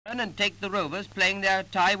And take the Rovers playing their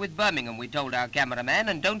tie with Birmingham, we told our cameraman,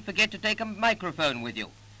 and don't forget to take a microphone with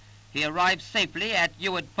you. He arrives safely at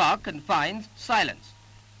Ewood Park and finds silence.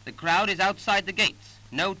 The crowd is outside the gates.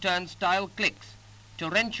 No turnstile clicks.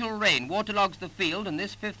 Torrential rain waterlogs the field, and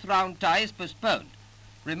this fifth round tie is postponed.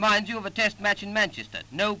 Reminds you of a test match in Manchester.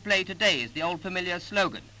 No play today is the old familiar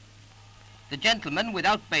slogan. The gentlemen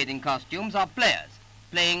without bathing costumes are players,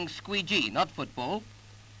 playing squeegee, not football.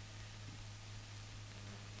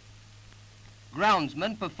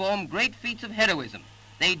 Groundsmen perform great feats of heroism.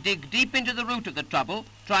 They dig deep into the root of the trouble,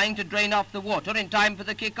 trying to drain off the water in time for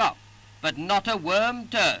the kick-off. But not a worm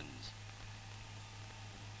turns.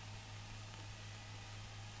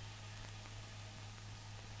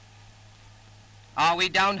 Are we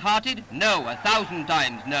downhearted? No, 1,000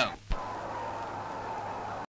 times no.